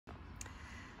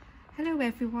Hello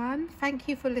everyone, thank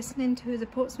you for listening to the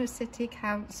Portsmouth City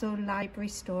Council Library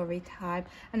Story Time.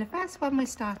 And the first one we're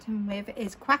starting with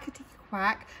is Quackity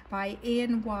Quack by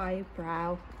Ian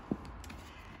Wybrow.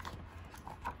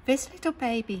 This little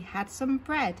baby had some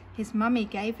bread. His mummy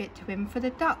gave it to him for the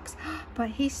ducks,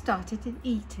 but he started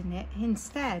eating it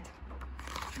instead.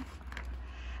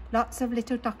 Lots of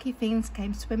little ducky things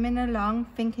came swimming along,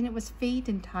 thinking it was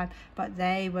feeding time, but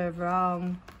they were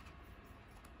wrong.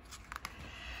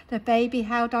 The baby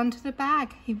held on to the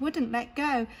bag. He wouldn't let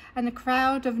go, and a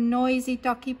crowd of noisy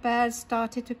ducky birds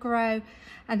started to grow,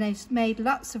 and they made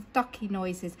lots of ducky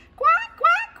noises. Quack,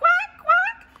 quack, quack,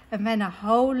 quack. And then a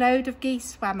whole load of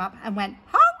geese swam up and went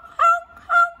honk, honk,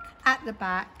 honk at the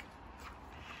back.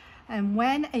 And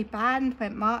when a band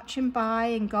went marching by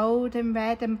in gold and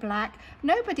red and black,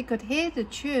 nobody could hear the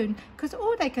tune, because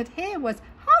all they could hear was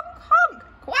honk, honk,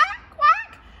 quack.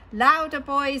 Louder,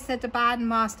 boys, said the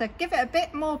bandmaster. Give it a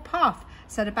bit more puff.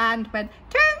 So the band went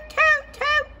toot, toot,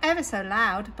 toot, ever so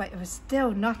loud, but it was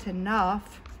still not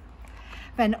enough.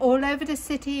 Then all over the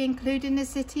city, including the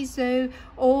city zoo,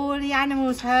 all the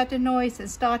animals heard the noise and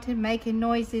started making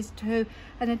noises too.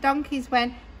 And the donkeys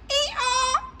went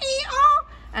ee-aw, ee-aw,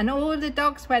 and all the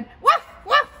dogs went woof,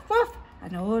 woof, woof,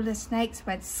 and all the snakes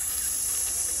went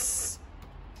sss,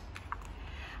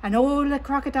 and all the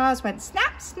crocodiles went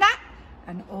snap, snap,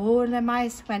 and all the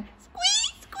mice went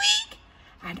squeak, squeak,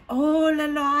 and all the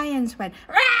lions went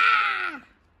rah!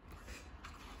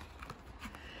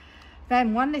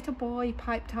 Then one little boy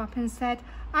piped up and said,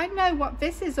 I know what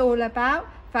this is all about.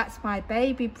 That's my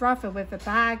baby brother with a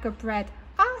bag of bread.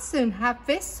 I'll soon have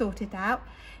this sorted out.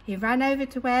 He ran over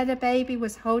to where the baby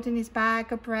was holding his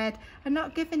bag of bread and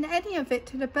not giving any of it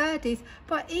to the birdies,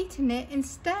 but eating it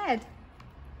instead.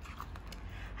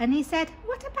 And he said,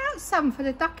 what about some for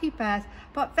the ducky birds?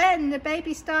 But then the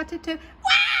baby started to wah,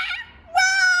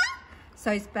 wah.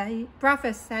 So his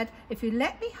brother said, if you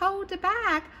let me hold the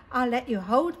bag, I'll let you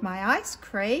hold my ice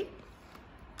cream.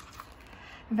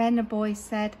 And then the boy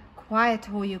said,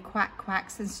 quiet all you quack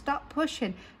quacks and stop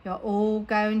pushing. You're all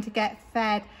going to get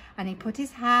fed. And he put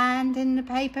his hand in the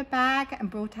paper bag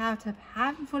and brought out a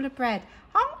handful of bread.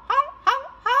 Honk, honk, honk,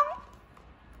 honk.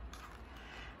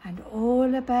 And all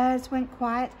the birds went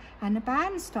quiet, and the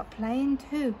band stopped playing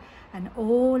too, and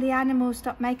all the animals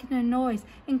stopped making a noise,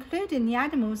 including the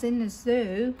animals in the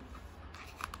zoo.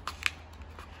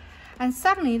 And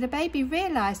suddenly the baby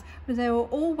realised that they were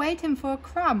all waiting for a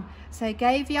crumb, so he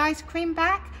gave the ice cream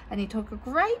back, and he took a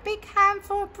great big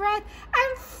handful of bread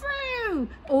and threw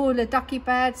all the ducky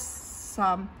birds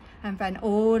some. And then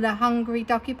all the hungry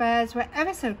ducky birds were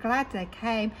ever so glad they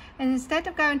came, and instead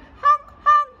of going honk,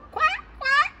 honk, quack,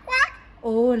 quack, quack,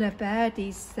 all the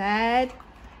birdies said,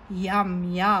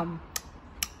 yum, yum.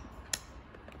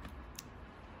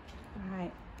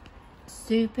 Right.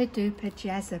 Super duper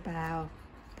Jezebel.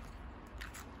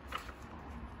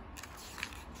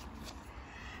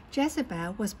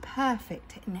 Jezebel was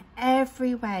perfect in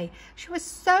every way. She was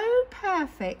so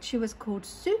perfect, she was called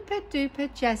Super Duper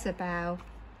Jezebel.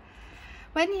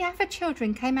 When the other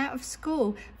children came out of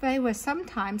school, they were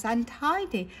sometimes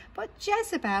untidy, but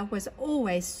Jezebel was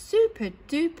always super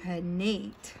duper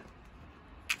neat.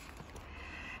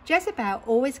 Jezebel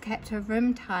always kept her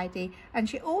room tidy, and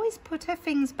she always put her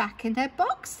things back in their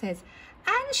boxes,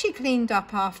 and she cleaned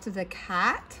up after the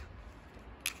cat.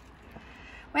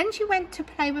 When she went to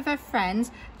play with her friends,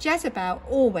 Jezebel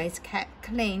always kept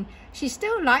clean. She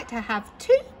still liked to have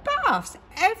 2 baths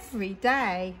every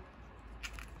day.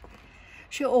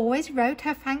 She always wrote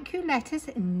her thank you letters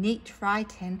in neat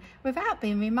writing without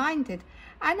being reminded,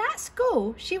 and at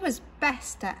school she was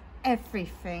best at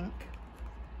everything.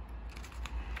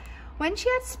 When she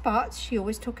had spots, she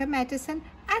always took her medicine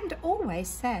and always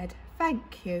said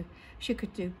thank you. She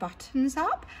could do buttons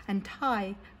up and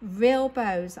tie real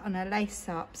bows on her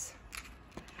lace-ups.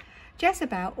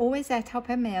 Jezebel always ate up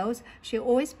her meals. She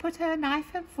always put her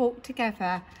knife and fork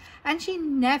together, and she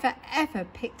never ever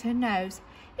picked her nose.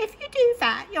 If you do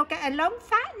that, you'll get a long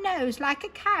fat nose like a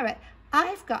carrot.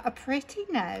 I've got a pretty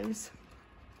nose.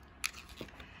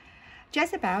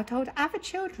 Jezebel told other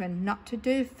children not to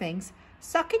do things.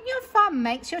 Sucking your thumb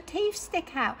makes your teeth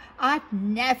stick out. I'd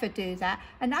never do that,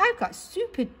 and I've got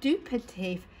super duper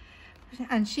teeth.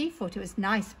 And she thought it was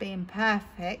nice being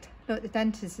perfect. Look, the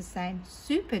dentist is saying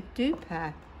super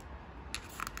duper.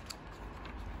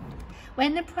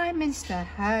 When the Prime Minister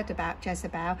heard about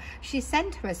Jezebel, she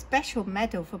sent her a special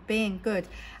medal for being good,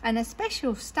 and a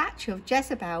special statue of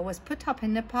Jezebel was put up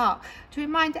in the park to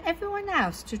remind everyone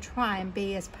else to try and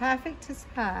be as perfect as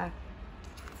her.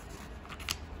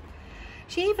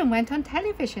 She even went on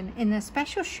television in a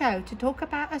special show to talk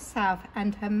about herself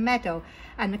and her medal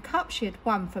and the cup she had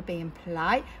won for being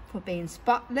polite, for being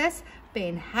spotless,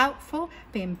 being helpful,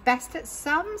 being best at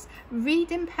sums,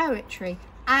 reading poetry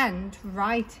and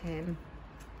writing.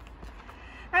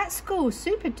 At school,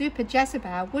 Super Duper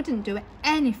Jezebel wouldn't do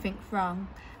anything wrong,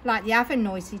 like the other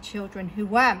noisy children who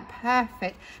weren't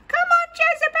perfect. Come on,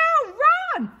 Jezebel,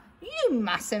 run! You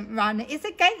mustn't run. It's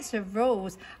against the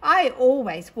rules. I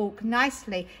always walk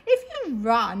nicely. If you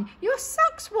run, your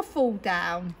socks will fall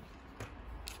down.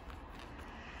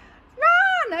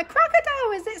 Run! A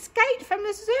crocodile has escaped from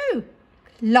the zoo.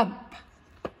 Lump.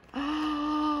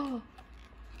 Oh,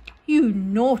 you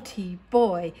naughty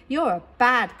boy. You're a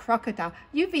bad crocodile.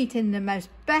 You've eaten the most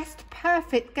best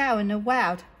perfect girl in the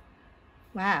world.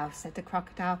 Well, said the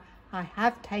crocodile, I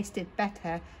have tasted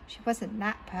better. She wasn't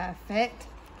that perfect.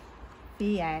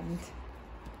 The end.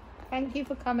 Thank you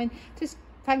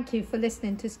for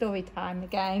listening to Story Time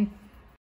again.